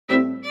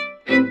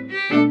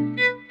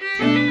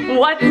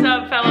What's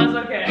up, fellas?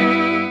 Okay.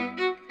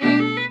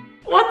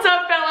 What's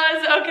up,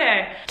 fellas?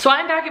 Okay. So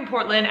I'm back in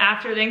Portland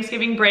after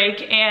Thanksgiving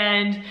break,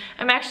 and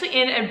I'm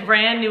actually in a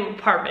brand new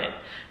apartment.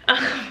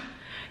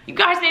 You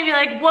guys may be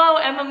like, whoa,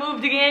 Emma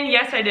moved again?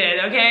 Yes, I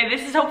did, okay?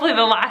 This is hopefully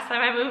the last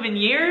time I move in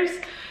years.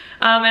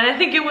 And I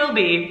think it will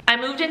be. I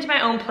moved into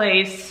my own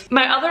place.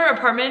 My other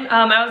apartment,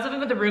 I was living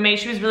with a roommate.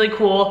 She was really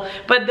cool,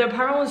 but the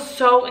apartment was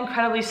so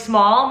incredibly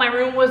small. My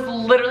room was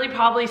literally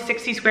probably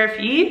 60 square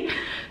feet.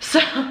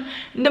 So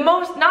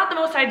not the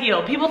most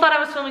ideal. People thought I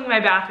was filming in my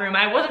bathroom.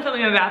 I wasn't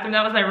filming in my bathroom,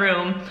 that was my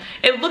room.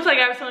 It looked like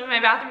I was filming in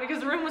my bathroom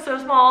because the room was so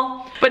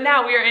small. But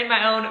now we are in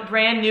my own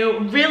brand new,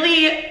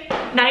 really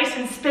nice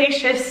and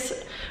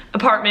spacious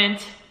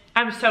apartment.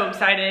 I'm so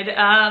excited.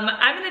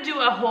 I'm gonna do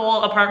a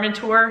whole apartment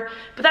tour,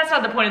 but that's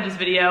not the point of this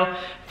video.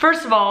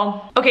 First of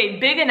all, okay,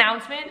 big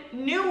announcement,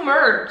 new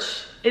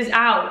merch is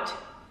out.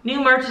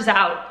 New merch is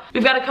out.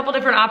 We've got a couple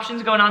different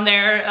options going on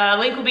there.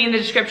 Link will be in the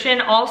description.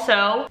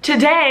 Also,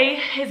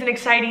 today is an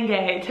exciting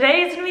day.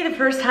 Today is gonna be the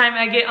first time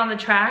I get on the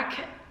track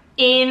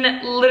in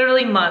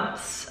literally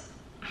months.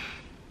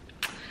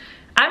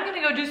 I'm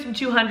gonna go do some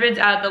 200s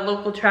at the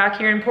local track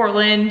here in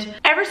Portland.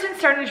 Ever since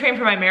starting to train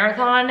for my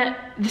marathon,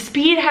 the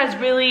speed has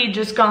really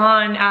just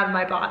gone out of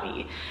my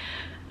body.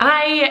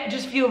 I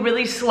just feel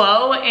really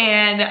slow,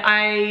 and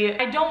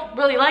I don't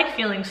really like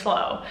feeling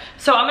slow.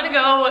 So I'm gonna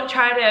go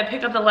try to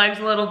pick up the legs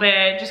a little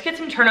bit, just get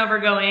some turnover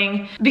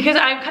going, because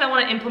I kind of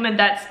want to implement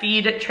that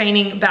speed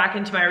training back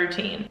into my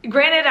routine.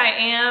 Granted, I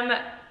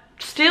am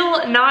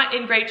still not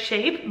in great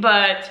shape,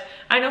 but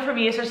I know for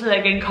me, especially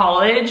like in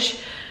college,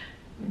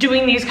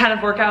 doing these kind of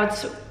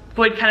workouts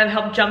would kind of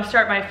help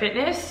jumpstart my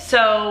fitness.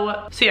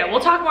 So yeah, we'll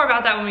talk more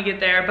about that when we get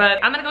there,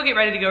 but I'm gonna go get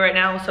ready to go right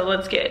now. So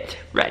let's get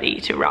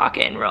ready to rock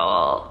and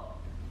roll.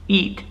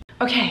 Eat.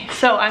 Okay,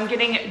 so I'm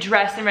getting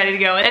dressed and ready to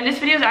go. And this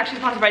video is actually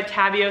sponsored by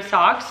Tabio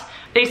socks.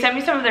 They sent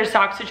me some of their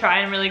socks to try,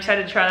 and I'm really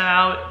excited to try them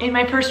out in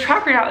my first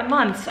track workout in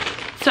months.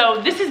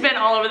 So this has been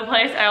all over the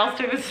place. I also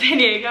took this to San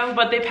Diego,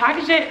 but they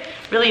packaged it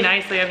really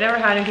nicely. I've never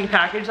had anything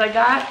packaged like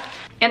that.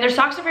 And their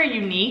socks are very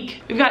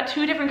unique. We've got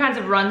two different kinds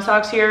of run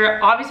socks here.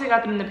 Obviously I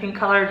got them in the pink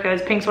color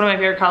because pink's one of my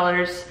favorite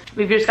colors.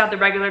 We've just got the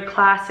regular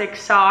classic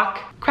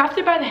sock.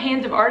 Crafted by the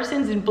hands of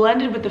artisans and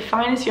blended with the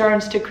finest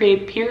yarns to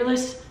create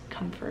peerless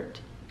comfort.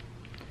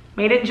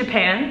 Made in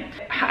Japan.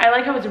 I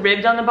like how it's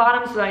ribbed on the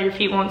bottom so that your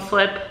feet won't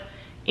slip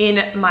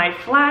in my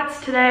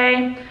flats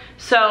today.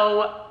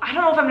 So I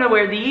don't know if I'm gonna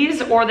wear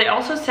these, or they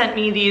also sent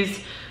me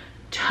these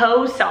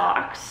toe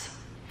socks,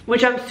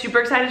 which I'm super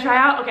excited to try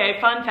out.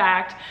 Okay, fun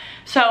fact.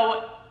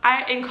 So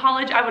in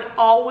college, I would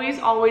always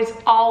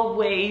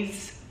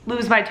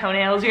lose my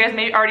toenails. You guys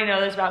may already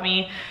know this about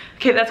me.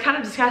 Okay, that's kind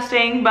of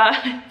disgusting, but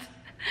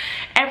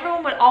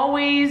everyone would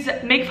always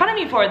make fun of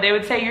me for it. They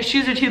would say, your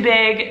shoes are too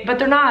big, but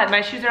they're not.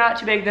 My shoes are not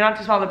too big, they're not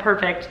too small, they're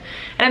perfect.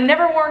 And I've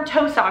never worn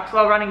toe socks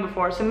while running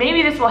before, so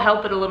maybe this will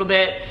help it a little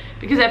bit,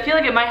 because I feel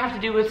like it might have to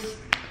do with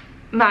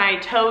my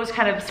toes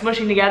kind of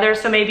smushing together.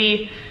 So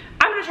maybe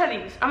I'm gonna try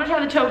these. I'm gonna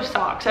try the toe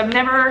socks. I've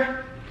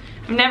never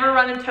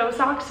run in toe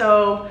socks,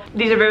 so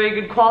these are very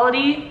good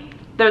quality.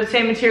 They're the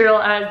same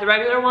material as the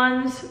regular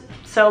ones,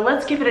 so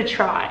let's give it a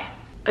try.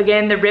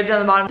 Again, they're ribbed on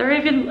the bottom. They're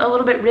even a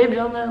little bit ribbed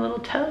on the little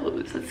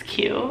toes. That's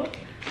cute.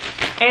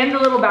 And the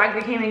little bag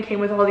that came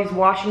with all these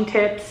washing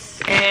tips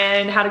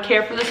and how to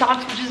care for the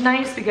socks, which is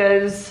nice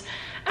because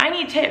I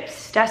need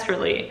tips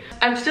desperately.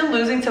 I'm still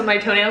losing some of my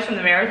toenails from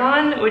the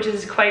marathon, which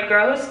is quite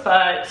gross,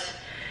 but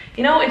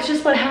you know, it's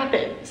just what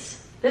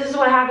happens. This is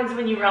what happens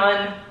when you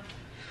run.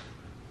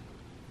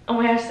 Oh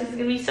my gosh, this is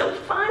gonna be so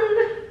fun.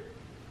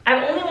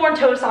 I've only worn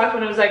toe socks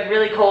when it was like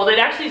really cold. It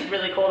actually is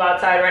really cold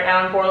outside right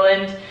now in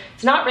Portland.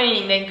 It's not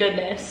raining, thank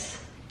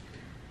goodness.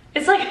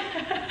 It's like,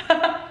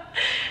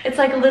 it's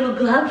like a little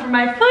glove for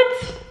my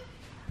foot.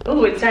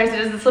 Oh, it's nice, it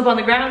doesn't slip on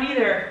the ground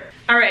either.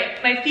 All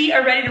right, my feet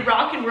are ready to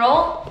rock and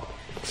roll.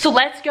 So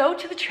let's go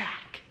to the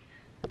track.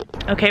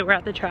 Okay, we're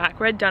at the track.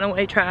 We're at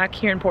Dunaway track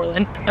here in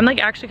Portland. I'm like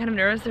actually kind of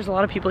nervous. There's a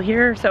lot of people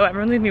here, so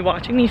everyone's gonna be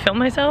watching me film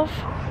myself.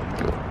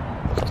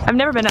 I've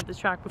never been at this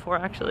track before,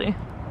 actually.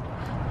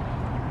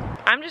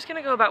 I'm just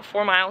gonna go about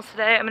 4 miles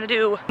today. I'm gonna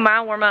do a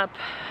mile warm up,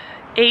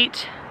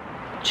 8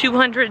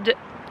 200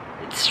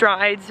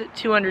 strides,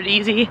 200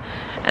 easy,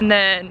 and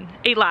then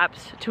 8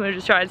 laps,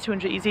 200 strides,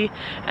 200 easy,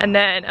 and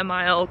then a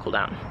mile cool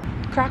down.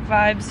 Croc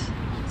vibes,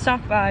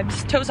 sock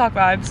vibes, toe sock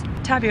vibes,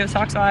 Tabio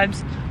socks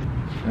vibes.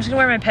 I'm just gonna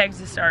wear my pegs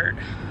to start.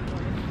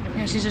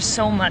 Yeah, she's just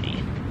so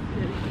muddy.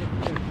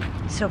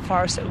 So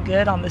far, so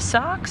good on the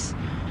socks.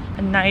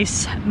 A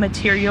nice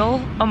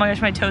material. Oh my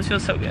gosh, my toes feel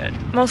so good.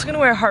 I'm also gonna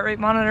wear a heart rate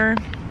monitor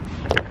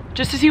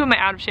just to see what my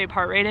out of shape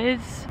heart rate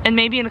is, and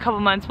maybe in a couple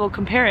months we'll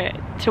compare it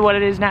to what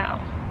it is now.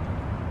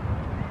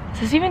 Is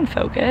this even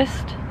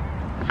focused?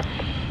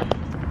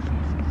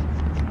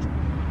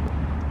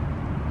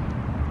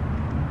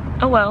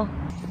 Oh well.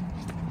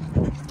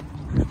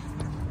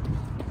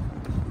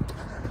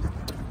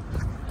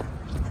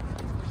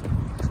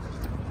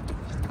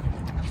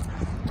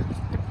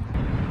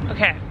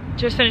 Okay,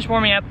 just finished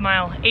warming up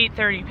mile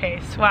 8:30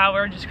 pace. Wow,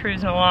 we're just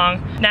cruising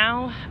along.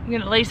 Now I'm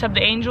gonna lace up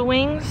the angel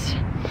wings.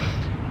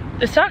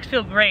 The socks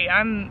feel great.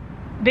 I'm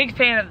a big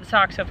fan of the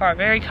socks so far,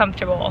 very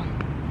comfortable.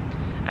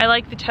 I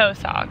like the toe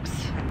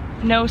socks.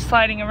 No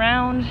sliding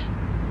around.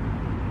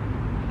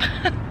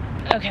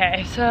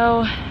 Okay,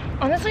 so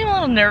honestly I'm a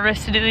little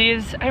nervous to do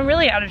these. I'm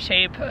really out of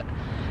shape.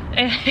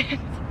 And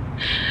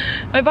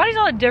my body's a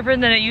lot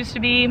different than it used to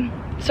be,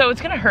 so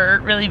it's gonna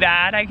hurt really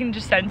bad. I can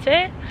just sense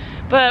it,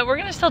 but we're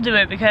gonna still do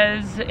it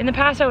because in the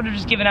past I would have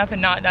just given up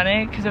and not done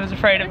it because I was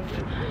afraid of,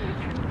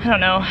 I don't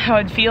know how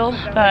I'd feel,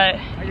 but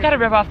you gotta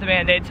rip off the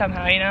band-aid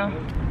somehow, you know?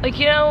 Like,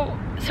 you know,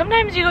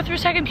 sometimes you go through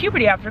second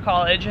puberty after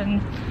college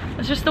and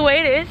it's just the way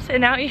it is,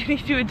 and now you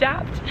need to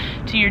adapt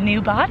to your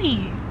new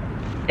body.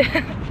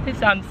 It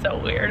sounds so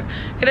weird.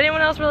 Could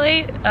anyone else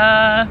relate?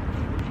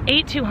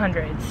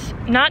 8x200s.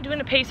 Not doing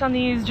a pace on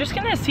these, just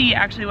gonna see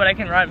actually what I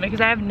can run because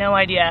I have no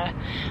idea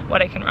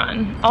what I can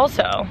run.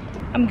 Also,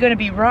 I'm gonna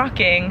be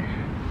rocking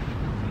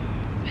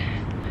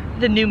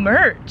the new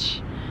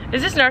merch.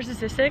 Is this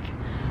narcissistic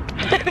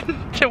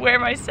to wear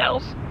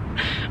myself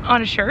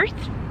on a shirt?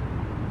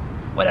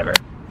 Whatever.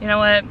 You know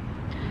what?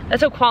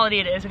 That's how quality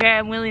it is, okay?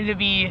 I'm willing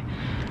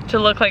to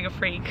look like a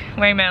freak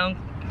wearing my own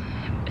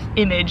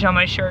image on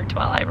my shirt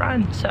while I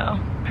run, so. All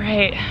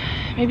right,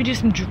 maybe do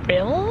some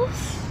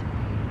drills?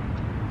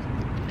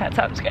 That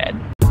sounds good.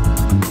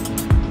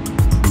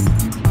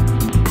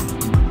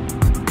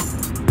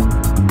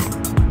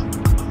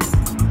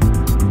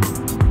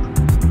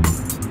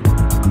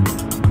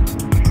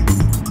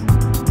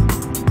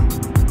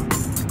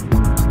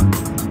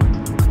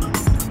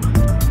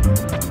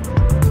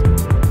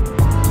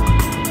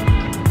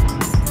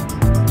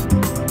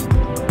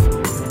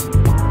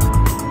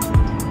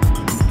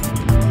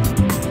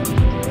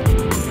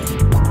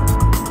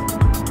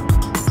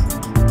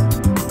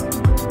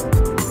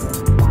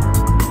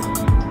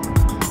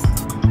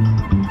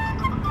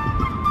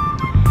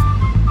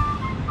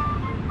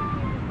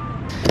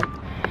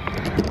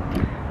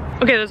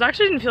 Okay, those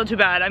actually didn't feel too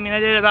bad. I mean, I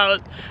did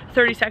about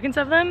 30 seconds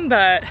of them,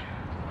 but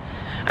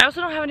I also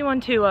don't have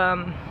anyone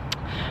to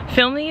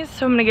film these,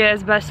 so I'm gonna get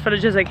as best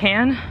footage as I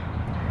can.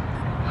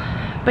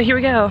 But here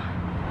we go.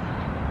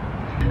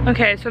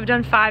 Okay, so I've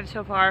done 5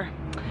 so far.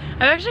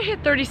 I've actually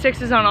hit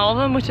 36s on all of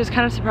them, which is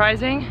kind of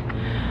surprising.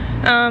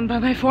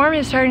 But my form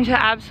is starting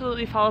to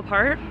absolutely fall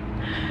apart,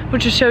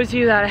 which just shows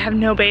you that I have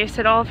no base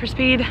at all for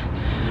speed,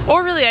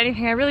 or really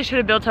anything. I really should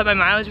have built up my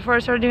mileage before I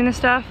started doing this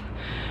stuff.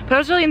 But I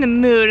was really in the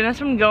mood, and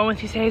that's what I'm going with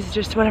these days, is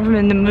just whatever I'm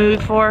in the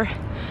mood for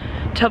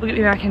to help get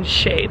me back into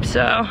shape,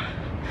 so.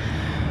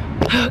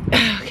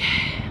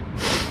 Okay.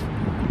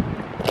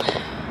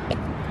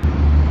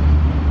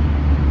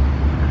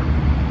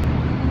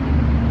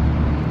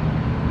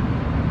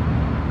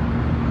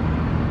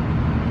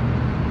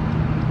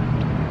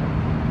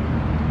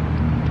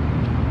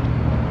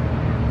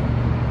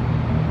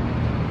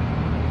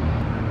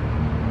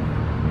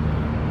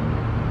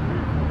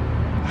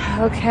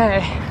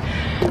 Okay.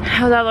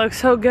 Oh, that looks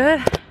so good.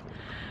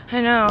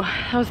 I know.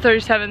 That was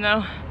 37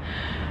 though.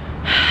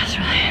 That's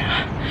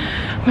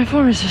really, my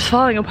form is just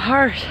falling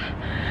apart.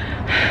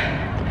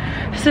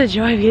 This is the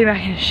joy of getting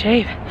back into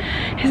shape.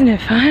 Isn't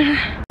it fun?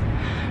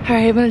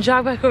 Alright, I'm gonna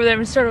jog back over there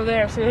and start over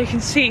there so they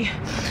can see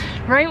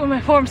right when my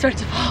form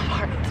starts to fall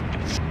apart.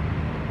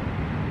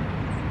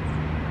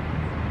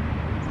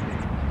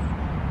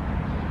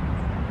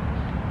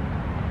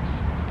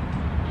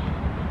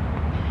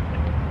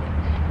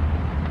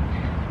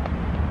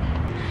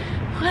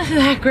 Wasn't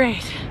that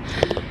great?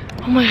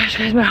 Oh my gosh,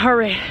 guys, my heart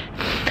rate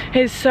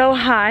is so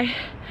high,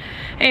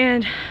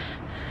 and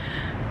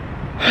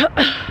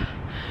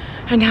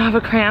I now have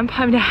a cramp.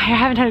 I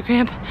haven't had a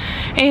cramp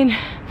in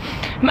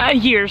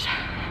years,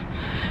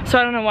 so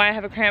I don't know why I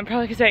have a cramp.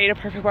 Probably because I ate a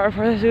perfect bar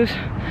before this.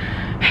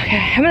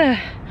 Okay, can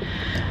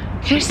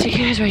I stick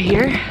you guys right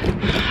here?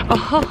 Oh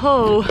ho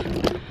ho!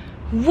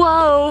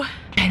 Whoa!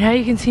 And now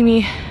you can see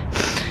me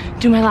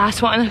do my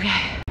last one.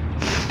 Okay,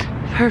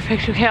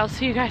 perfect. Okay, I'll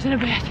see you guys in a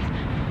bit.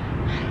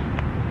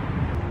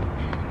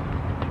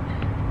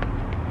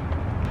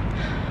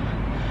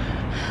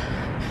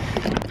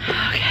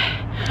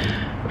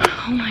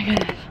 Oh my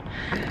goodness.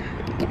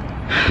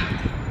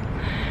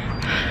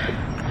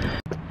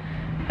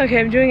 Okay,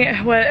 I'm doing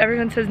it what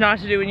everyone says not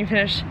to do when you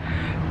finish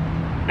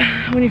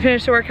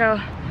the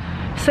workout,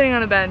 sitting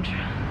on a bench.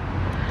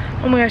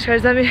 Oh my gosh,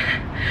 guys,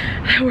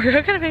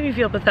 we're gonna make me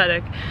feel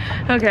pathetic.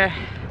 Okay,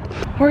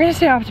 we're gonna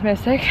stay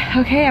optimistic.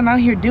 Okay, I'm out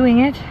here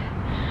doing it.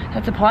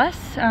 That's a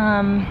plus.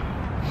 I'm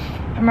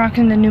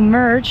rocking the new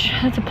merch.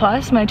 That's a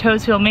plus. My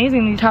toes feel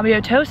amazing. These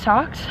Tabio toe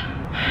socks.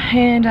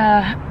 And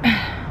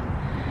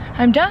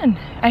I'm done.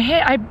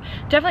 I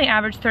definitely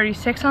averaged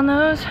 36 on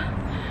those,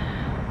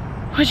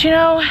 which, you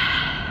know,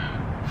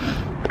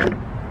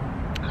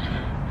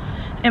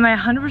 am I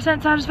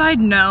 100% satisfied?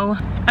 No.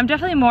 I'm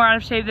definitely more out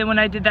of shape than when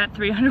I did that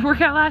 300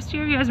 workout last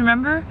year, you guys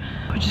remember?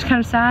 Which is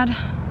kind of sad.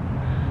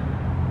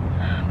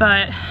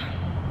 But,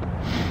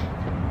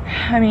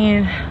 I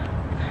mean,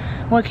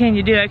 what can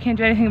you do? I can't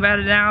do anything about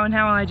it now.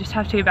 Now I just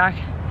have to get back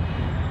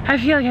I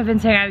feel like I've been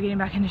saying I'm getting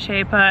back into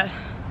shape, but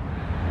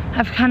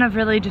I've kind of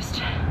really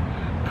just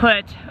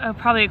put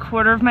probably a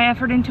quarter of my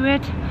effort into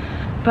it.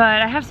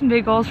 But I have some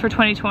big goals for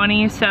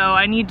 2020, so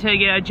I need to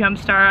get a jump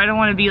start. I don't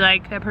want to be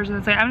like that person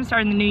that's like, I'm gonna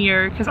start in the new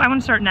year, because I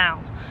want to start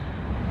now.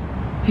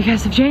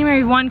 Because if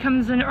January 1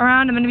 comes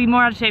around, I'm gonna be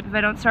more out of shape if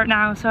I don't start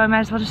now, so I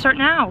might as well just start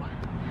now.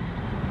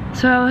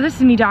 So this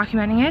is me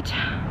documenting it.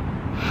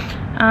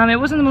 It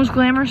wasn't the most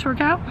glamorous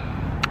workout.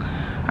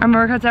 Are my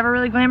workouts ever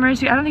really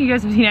glamorous? I don't think you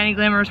guys have seen any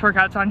glamorous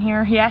workouts on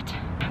here yet,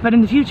 but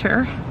in the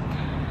future,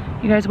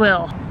 you guys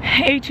will.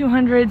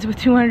 8x200s with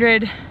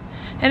 200.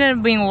 Ended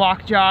up being a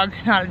walk jog,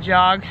 not a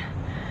jog.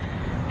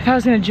 If I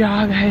was gonna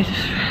jog, I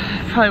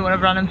probably would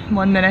have run in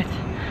 1 minute.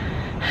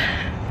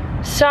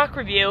 Sock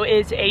review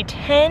is a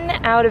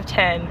 10 out of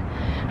 10.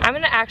 I'm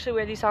gonna actually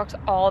wear these socks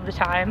all the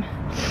time.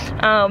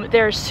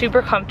 They're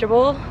super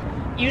comfortable.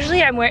 Usually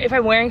if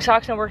I'm wearing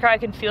socks in a workout, I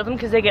can feel them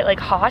because they get like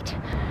hot.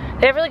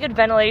 They have really good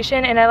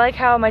ventilation, and I like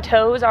how my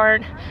toes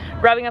aren't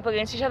rubbing up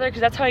against each other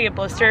because that's how I get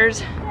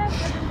blisters.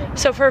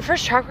 So for a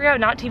first track workout,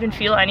 not to even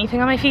feel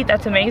anything on my feet,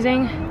 that's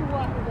amazing.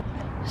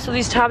 So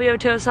these Tabio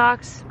toe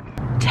socks,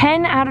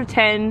 10 out of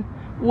 10,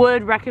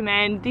 would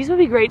recommend. These would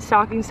be great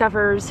stocking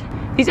stuffers.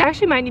 These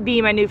actually might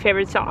be my new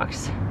favorite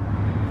socks.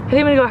 I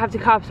think I'm gonna have to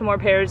cop some more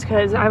pairs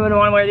because I'm gonna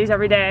wanna wear these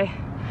every day.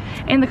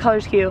 And the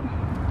color's cute.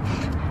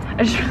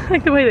 I just really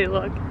like the way they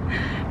look.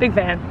 Big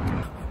fan.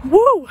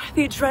 Woo,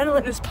 the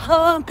adrenaline is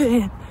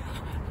pumping. It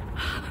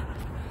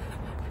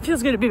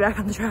feels good to be back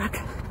on the track.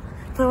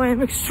 Though I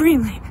am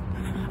extremely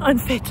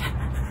unfit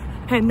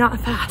and not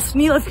fast.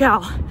 Knee lift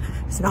gal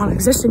is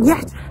non-existent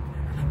yet,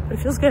 but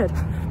it feels good.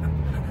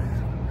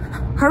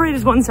 Heart rate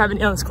is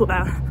 170 on this cool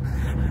down.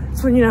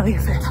 That's when you know you're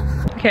fit.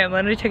 Okay, I'm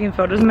literally taking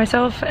photos of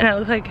myself and I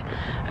look like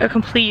a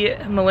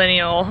complete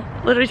millennial.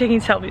 Literally taking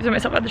selfies of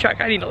myself at the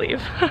track. I need to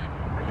leave.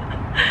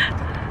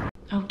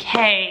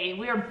 Okay,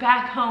 we are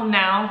back home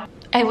now.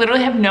 I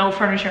literally have no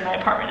furniture in my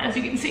apartment, as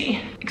you can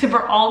see. Except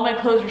for all of my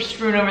clothes are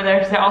strewn over there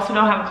because I also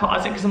don't have a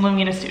closet because I'm living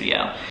in a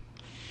studio.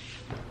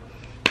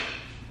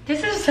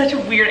 This is such a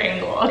weird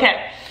angle.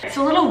 Okay,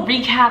 so a little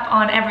recap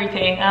on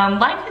everything.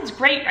 Life is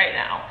great right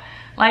now.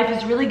 Life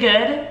is really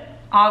good.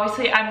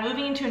 Obviously, I'm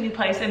moving into a new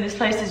place and this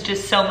place is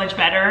just so much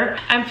better.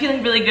 I'm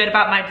feeling really good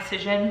about my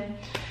decision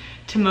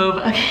to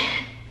move.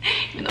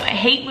 Even though I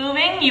hate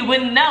moving, you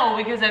wouldn't know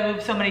because I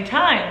moved so many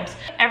times.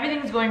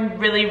 Everything's going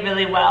really,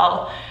 really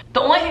well.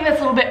 The only thing that's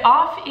a little bit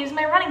off is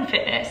my running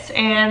fitness,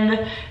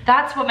 and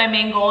that's what my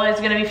main goal is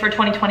gonna be for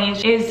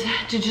 2020 is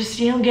to just,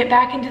 you know, get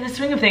back into the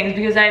swing of things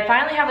because I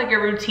finally have like a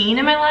routine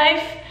in my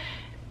life.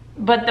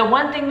 But the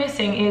one thing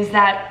missing is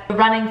that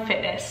running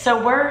fitness.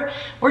 So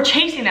we're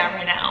chasing that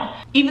right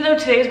now. Even though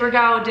today's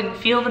workout didn't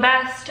feel the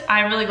best,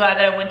 I'm really glad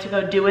that I went to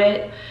go do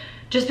it.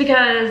 Just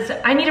because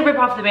I need to rip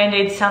off the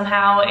band-aid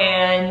somehow,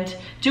 and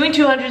doing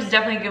 200 is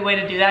definitely a good way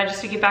to do that,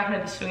 just to get back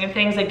into the swing of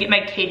things, like get my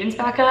cadence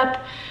back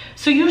up.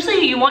 So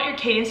usually you want your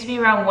cadence to be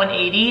around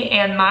 180,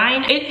 and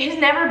mine, it has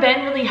never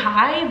been really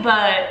high,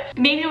 but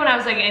maybe when I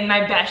was like in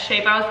my best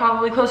shape, I was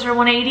probably closer to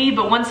 180,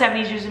 but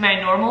 170 is usually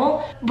my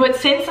normal. But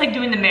since like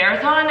doing the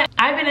marathon,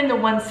 I've been in the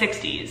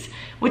 160s,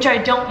 which I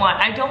don't want.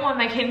 I don't want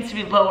my cadence to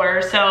be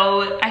lower,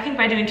 so I think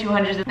by doing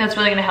 200, that's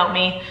really gonna help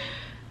me.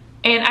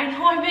 And I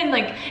know I've been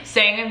like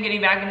saying I'm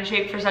getting back into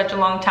shape for such a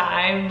long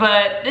time,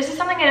 but this is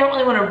something I don't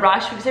really want to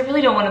rush because I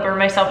really don't want to burn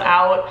myself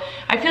out.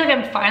 I feel like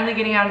I'm finally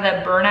getting out of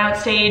that burnout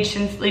stage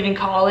since leaving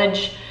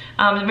college.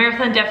 The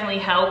marathon definitely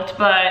helped,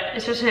 but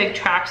especially like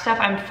track stuff,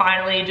 I'm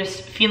finally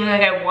just feeling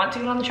like I want to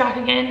get on the track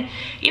again.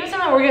 Even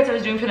some of the workouts I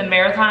was doing for the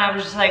marathon, I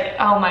was just like,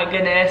 oh my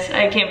goodness,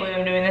 I can't believe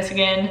I'm doing this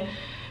again.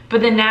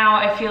 But then now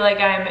I feel like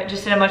I'm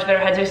just in a much better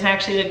headspace and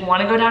actually like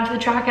want to go down to the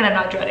track, and I'm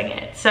not dreading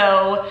it.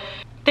 So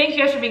thank you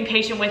guys for being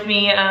patient with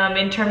me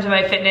in terms of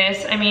my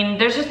fitness. I mean,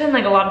 there's just been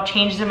like a lot of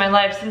changes in my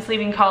life since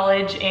leaving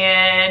college,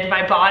 and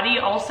my body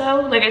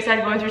also. Like I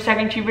said, going through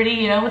second puberty,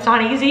 you know, it's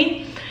not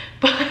easy,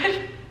 but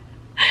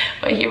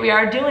here we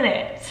are doing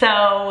it.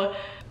 So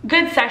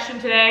good session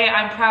today.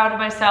 I'm proud of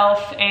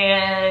myself,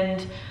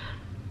 and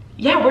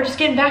yeah, we're just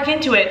getting back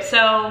into it.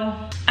 So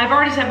I've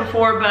already said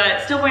before,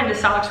 but still wearing the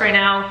socks right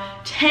now.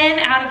 10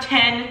 out of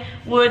 10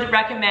 would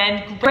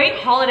recommend. Great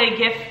holiday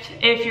gift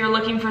if you're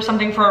looking for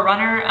something for a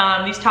runner.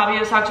 These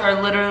Tabio socks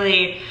are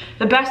literally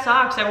the best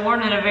socks I've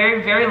worn in a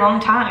very, very long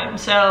time.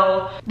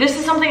 So this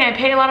is something I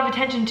pay a lot of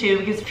attention to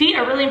because feet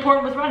are really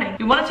important with running.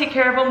 We want to take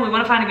care of them. We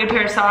want to find a good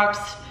pair of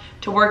socks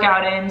to work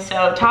out in.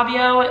 So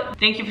Tabio,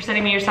 thank you for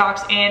sending me your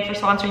socks and for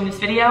sponsoring this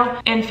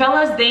video. And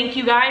fellas, thank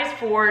you guys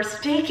for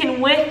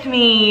sticking with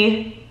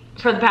me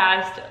for the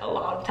past a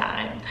long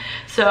time.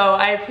 So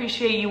I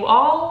appreciate you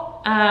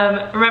all.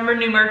 Remember,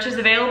 new merch is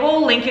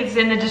available. Link is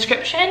in the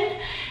description.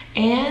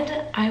 And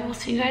I will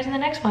see you guys in the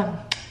next one.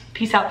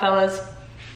 Peace out, fellas.